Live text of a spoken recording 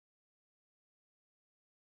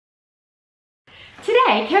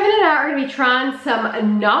Today, Kevin and I are going to be trying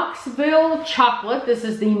some Knoxville chocolate. This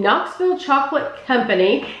is the Knoxville Chocolate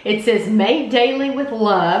Company. It says made daily with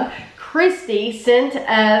love. Christi sent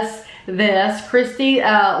us this. Christi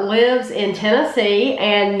lives in Tennessee,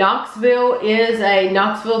 and Knoxville is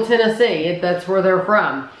Knoxville, Tennessee. That's where they're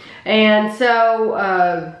from. And so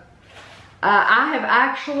I have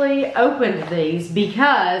actually opened these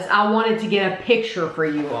because I wanted to get a picture for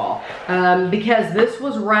you all. Because this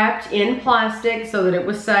was wrapped in plastic so that it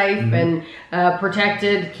was safe and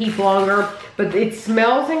protected, keep longer. But it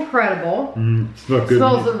smells incredible. It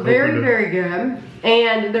smells very, very good.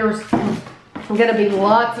 And there's gonna be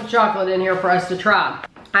lots of chocolate in here for us to try.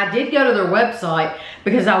 I did go to their website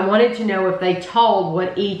because I wanted to know if they told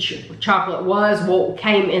what each chocolate was, what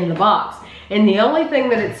came in the box. And the only thing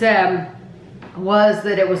that it said was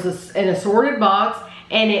that it was an assorted box,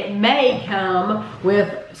 and it may come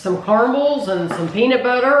with some caramels and some peanut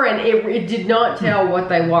butter, and it did not tell what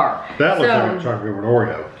they were. That looks like a chocolate covered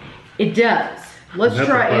Oreo. It does. Let's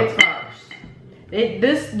try it first.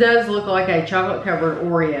 This does look like a chocolate covered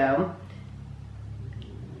Oreo.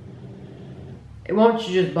 Why don't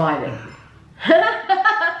you just bite it?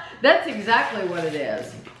 That's exactly what it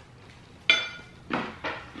is.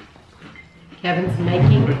 Kevin's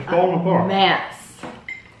making a mess.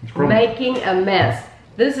 Making a mess.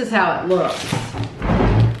 This is how it looks.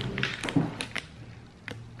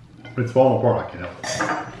 It's falling apart, I can help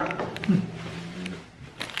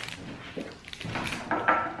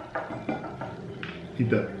it. Eat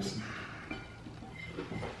that piece.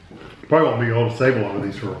 Probably won't be able to save a lot of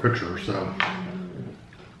these for a picture, so.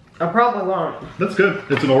 I probably won't. That's good.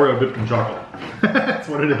 It's an Oreo dipped in chocolate. That's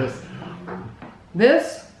what it is.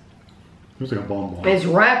 This looks like a bonbon. It's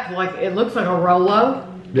wrapped like, it looks like a Rolo.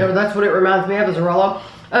 Yeah. That's what it reminds me of, is a Rolo.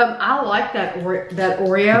 I like that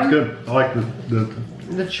Oreo. It's good. I like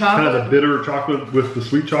the chocolate. Kind of the bitter chocolate with the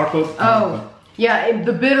sweet chocolate. Oh, yeah,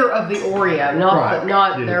 the bitter of the Oreo,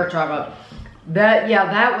 not their chocolate. That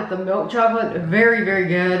with the milk chocolate, very, very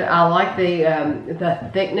good. I like the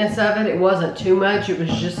thickness of it. It wasn't too much. It was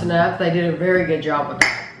just enough. They did a very good job with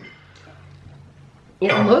that.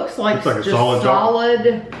 It looks like just a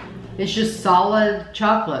solid. It's just solid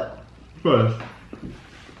chocolate. But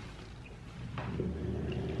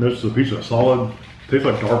this is a piece of solid. Tastes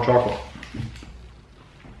like dark chocolate.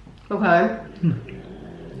 Okay.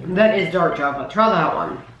 That is dark chocolate. Try that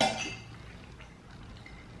one.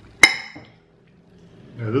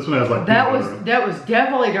 Yeah, this one has like that was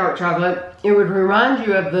definitely dark chocolate. It would remind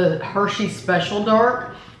you of the Hershey Special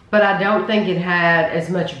Dark, but I don't think it had as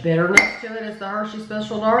much bitterness to it as the Hershey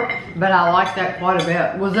Special Dark. But I like that quite a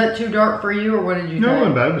bit. Was that too dark for you, or what did you think? No, it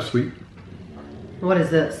wasn't bad. It was sweet. What is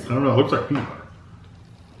this? I don't know. It looks like peanut butter.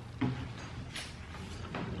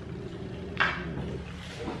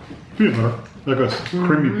 Peanut butter, like a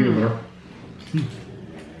creamy peanut butter.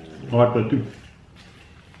 I like that too.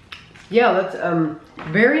 Yeah, that's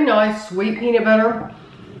very nice sweet peanut butter.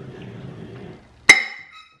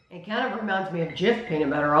 It kind of reminds me of Jif peanut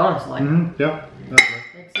butter, honestly. Yeah, that's right.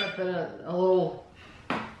 Except in a little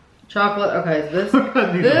chocolate. Okay, this a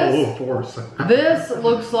little force. This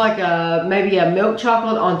looks like maybe a milk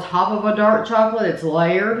chocolate on top of a dark chocolate. It's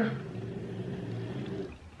layered.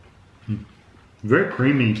 Very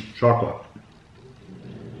creamy chocolate.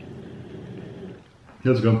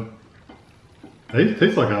 That's good. It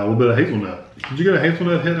tastes like a little bit of hazelnut. Did you get a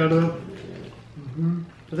hazelnut hit out of it?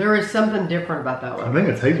 There is something different about that one. I think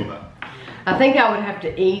it's hazelnut. I think I would have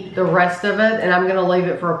to eat the rest of it, and I'm going to leave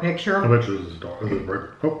it for a picture. I bet you this is dark. This is bright.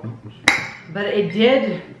 Oh, no. But it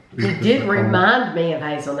did remind me of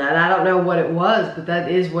hazelnut. I don't know what it was, but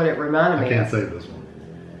that is what it reminded me of. I can't save this one.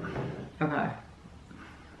 Okay.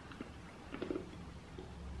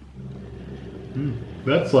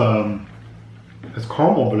 It's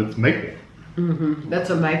caramel, but it's maple. That's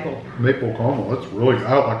a maple. Maple caramel. That's really good.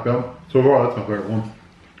 I like that. So far, that's my favorite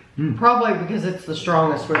one. Probably because it's the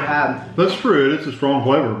strongest we've had. That's true. It's a strong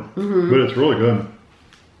flavor, but it's really good.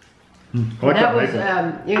 I like that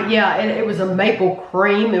maple. It was a maple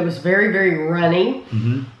cream. It was very, very runny.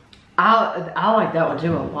 I like that one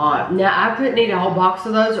too a lot. Now I couldn't eat a whole box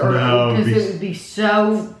of those, because it would be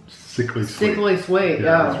so sickly sweet.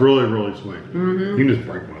 Yeah, it's really, really sweet. You can just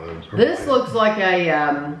break one of those. This looks like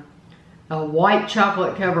a white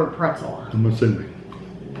chocolate covered pretzel. I'm assuming.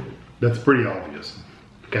 That's pretty obvious.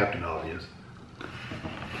 Captain Obvious.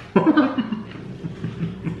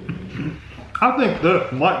 I think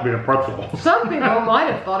this might be a pretzel. Some people might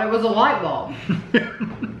have thought it was a light bulb.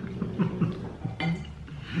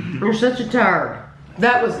 You're such a turd.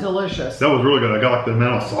 That was delicious. That was really good. I got like the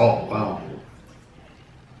amount of salt. Wow.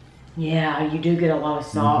 Yeah, you do get a lot of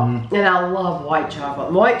salt. And I love white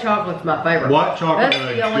chocolate. White chocolate's my favorite. White chocolate.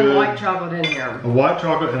 That's the only white chocolate in here. A white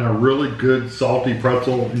chocolate and a really good salty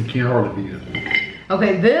pretzel. You can't hardly beat it.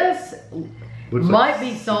 Okay, this Looks might like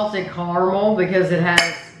be salted caramel because it has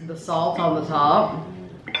the salt on the top.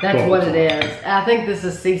 That's what it is. I think this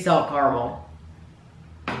is sea salt caramel.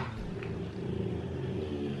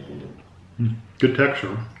 good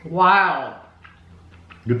texture. Wow.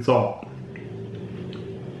 Good salt.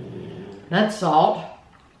 That's salt.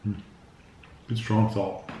 Good strong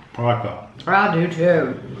salt. I like that. I do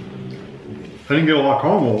too. I didn't get a lot of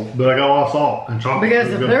caramel, but I got a lot of salt and chocolate. Because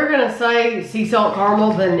if they're gonna say sea salt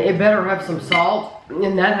caramel, then it better have some salt,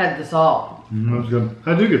 and that had the salt. That was good.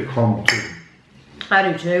 I do get caramel too.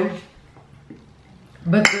 I do too.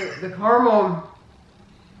 But the caramel,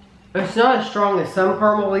 it's not as strong as some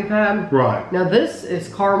caramel we've had. Right. Now this is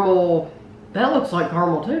caramel. That looks like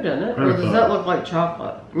caramel too, doesn't it? Or does that look like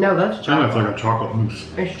chocolate? No, that's chocolate. It's like a chocolate mousse.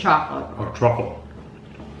 It's chocolate. Or truffle.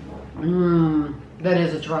 That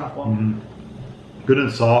is a truffle. Good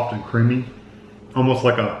and soft and creamy. Almost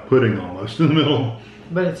like a pudding almost in the middle.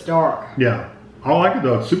 But it's dark. Yeah. I like it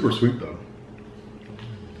though. It's super sweet though.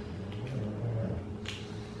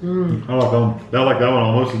 I like that one. I like that one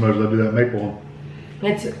almost as much as I do that maple one.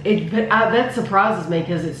 That surprises me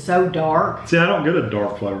because it's so dark. See, I don't get a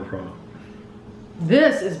dark flavor from it.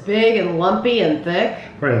 This is big and lumpy and thick.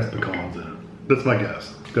 Probably has pecans in it. That's my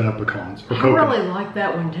guess. It's gonna have pecans or I coconut. really like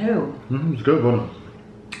that one too. It's good, wasn't it?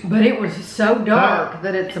 But it was so dark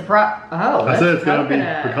that it surprised. Oh, I said it's coconut.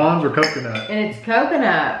 gonna be pecans or coconut. And it's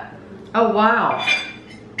coconut. Oh wow.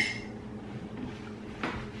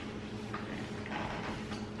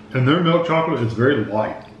 And their milk chocolate is very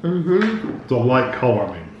light. It's a light color,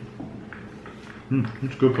 I mean.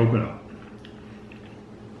 It's good coconut.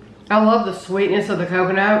 I love the sweetness of the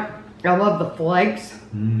coconut. I love the flakes.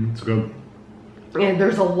 It's good. And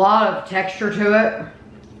there's a lot of texture to it.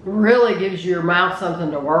 Really gives your mouth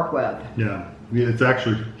something to work with. Yeah, it's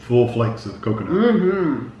actually full flakes of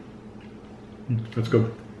coconut. That's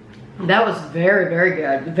good. That was very, very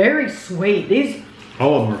good. Very sweet. These.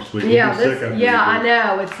 All of them are sweet. Yeah, I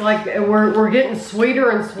know. It's like we're getting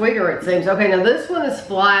sweeter and sweeter, it seems. Okay, now this one is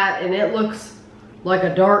flat and it looks like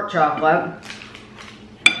a dark chocolate.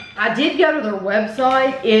 I did go to their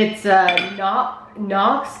website. It's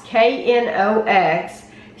Knox,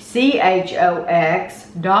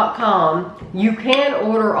 KNOXCHOX.com. You can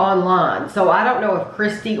order online. So I don't know if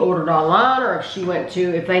Christi ordered online or if she went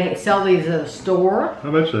to, if they sell these at a store.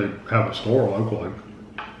 I bet they have a store locally.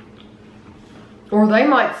 Or they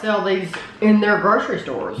might sell these in their grocery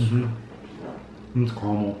stores. It's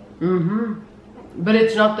caramel. But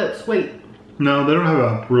it's not that sweet. No, they don't have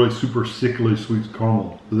a really super sickly sweet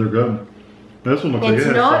caramel. But they're good. This one looks like it has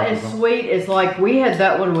It's not salt as sweet as like we had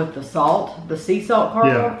that one with the salt, the sea salt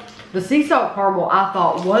caramel. Yeah. The sea salt caramel I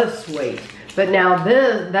thought was sweet. But now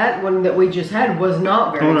that one that we just had was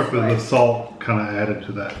not very I wonder sweet. if the salt kind of added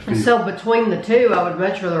to that feel. So between the two, I would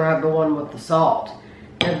much rather have the one with the salt.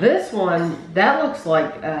 Now this one, that looks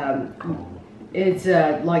like it's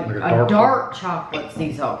like a dark chocolate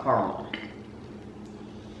sea salt caramel.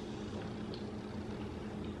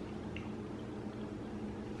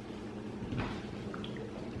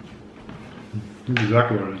 That's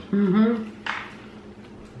exactly what it is.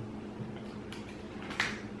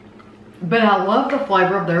 But I love the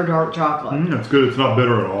flavor of their dark chocolate. That's good. It's not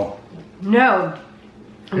bitter at all. No.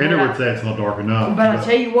 Andrew would say it's not dark enough. But I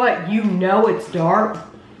tell you what, you know it's dark.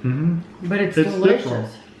 But it's delicious. Different.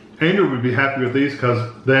 Andrew would be happy with these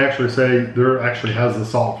because they actually say there actually has the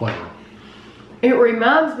salt flavor. It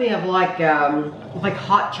reminds me of like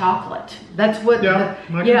hot chocolate. That's what. I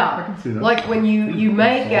can see that. Like when you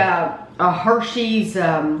make a Hershey's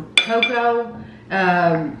cocoa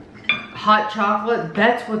hot chocolate.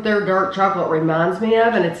 That's what their dark chocolate reminds me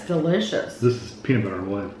of, and it's delicious. This is peanut butter, I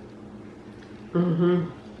believe.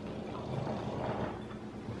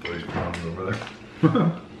 These crumbs over there.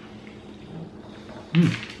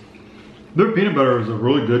 Their peanut butter is a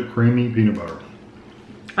really good creamy peanut butter.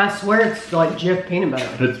 I swear it's like Jif peanut butter.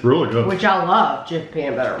 It's really good. Which I love, Jif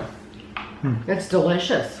peanut butter. It's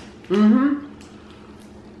delicious.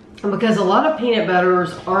 Because a lot of peanut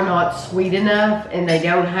butters are not sweet enough and they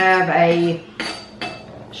don't have a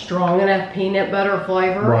strong enough peanut butter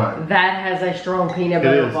flavor. Right. That has a strong peanut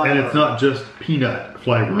butter flavor. And it's not just peanut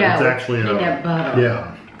flavor. No, it's actually peanut butter.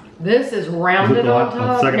 Yeah. This is rounded on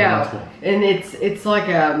top. Second last one. And it's like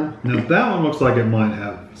Now that one looks like it might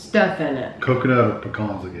have stuff in it. Coconut or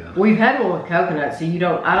pecans again. We've had one with coconut, so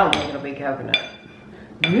I don't think it'll be coconut.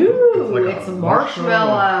 Ooh, it's a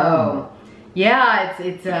marshmallow. Yeah,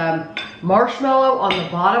 it's marshmallow on the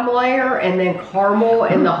bottom layer and then caramel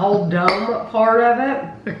in the whole dome part of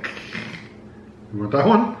it. You want that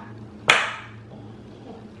one?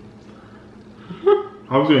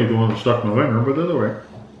 I was gonna eat the one that stuck my finger, but the other way.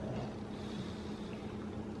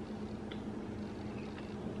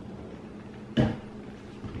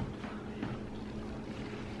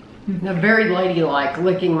 They're very ladylike,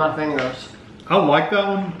 licking my fingers. I like that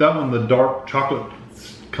one. That one, the dark chocolate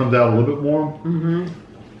comes out a little bit more.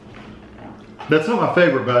 That's not my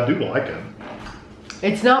favorite, but I do like it.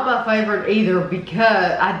 It's not my favorite either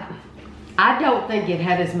because I don't think it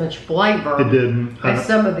had as much flavor. It didn't. As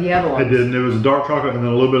some of the other ones. It didn't. It was a dark chocolate and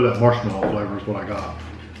then a little bit of that marshmallow flavor is what I got.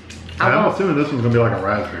 I'm assuming this one's gonna be like a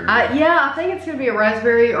raspberry. Yeah, I think it's gonna be a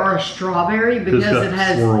raspberry or a strawberry because it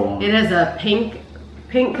has a pink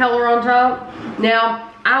color on top. Now,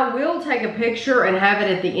 I will take a picture and have it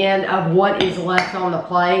at the end of what is left on the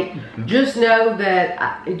plate. Just know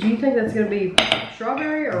that, do you think that's gonna be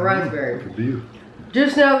strawberry or raspberry? Could be.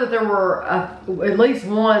 Just know that there were at least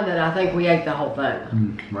one that I think we ate the whole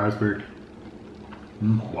thing. Raspberry.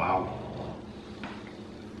 Wow.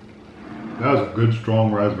 That was a good,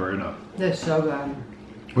 strong raspberry nut. That's so good.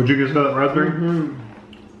 Would you guess that raspberry?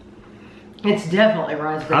 It's definitely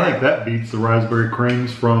raspberry. I think that beats the raspberry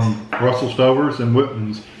creams from Russell Stover's and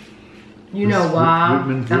Whitman's. You know why?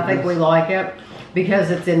 I think we like it.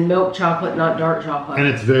 Because it's in milk chocolate, not dark chocolate. And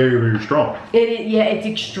it's very, very strong. Yeah, it's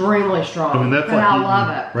extremely strong. I mean, that's like I love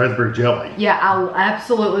it. Raspberry jelly. Yeah, I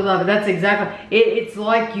absolutely love it. That's exactly. It's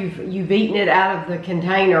like you've eaten it out of the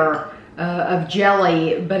container of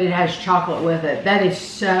jelly, but it has chocolate with it. That is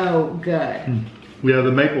so good. Yeah,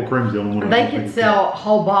 the maple cream's the only one. They could sell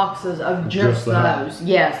whole boxes of just those.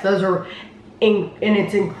 Yes, those are, and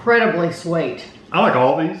it's incredibly sweet. I like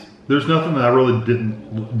all these. There's nothing that I really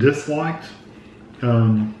disliked.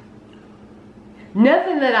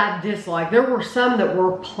 Nothing that I disliked. There were some that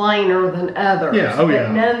were plainer than others. Yeah, but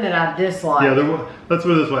none that I disliked. Yeah, let's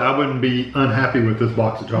put it this way. I wouldn't be unhappy with this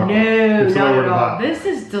box of chocolate. No, not at all. This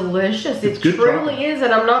is delicious. It truly is,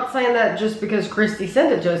 and I'm not saying that just because Christy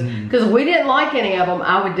sent it to us. Because if we didn't like any of them,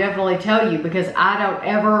 I would definitely tell you, because I don't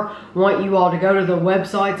ever want you all to go to the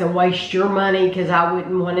websites and waste your money, because I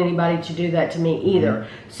wouldn't want anybody to do that to me either.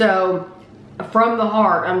 So, from the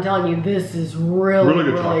heart, I'm telling you, this is really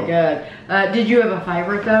good. Did you have a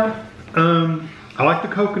favorite though? I like the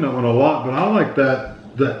coconut one a lot, but I like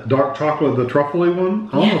that dark chocolate, the truffle-y one.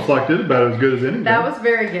 I almost liked it about as good as anything. That was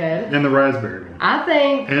very good. And the raspberry one. I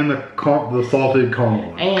think. And the salted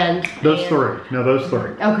caramel one. And those three. No, those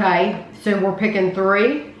three. Okay, so we're picking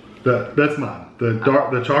three. That's mine.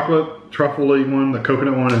 The chocolate truffle-y one, the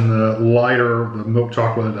coconut one, and the lighter, the milk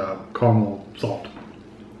chocolate caramel salt.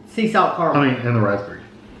 Sea salt caramel. I mean, and the raspberry.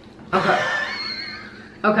 Okay.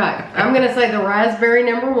 Okay, I'm gonna say the raspberry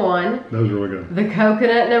number 1. That was really good. The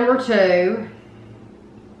coconut number 2.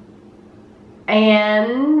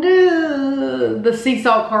 And the sea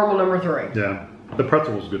salt caramel number 3. Yeah, the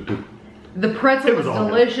pretzel was good too. The pretzel was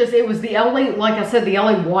delicious. It was the only, like I said, the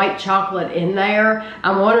only white chocolate in there.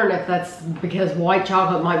 I'm wondering if that's because white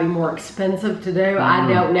chocolate might be more expensive to do. I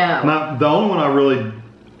don't know. The only one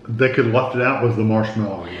they could have left it out was the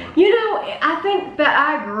marshmallow one. You know, I think that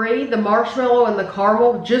I agree, the marshmallow and the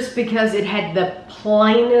caramel, just because it had the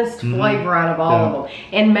plainest flavor out of all of them.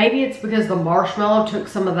 And maybe it's because the marshmallow took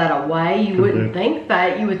some of that away. You wouldn't think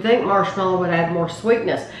that. You would think marshmallow would add more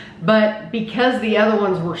sweetness. But because the other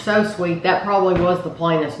ones were so sweet, that probably was the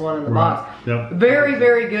plainest one in the box. Yep. Very,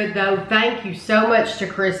 very good though. Thank you so much to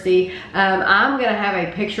Christy. I'm going to have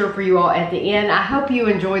a picture for you all at the end. I hope you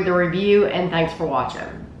enjoyed the review, and thanks for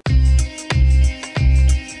watching.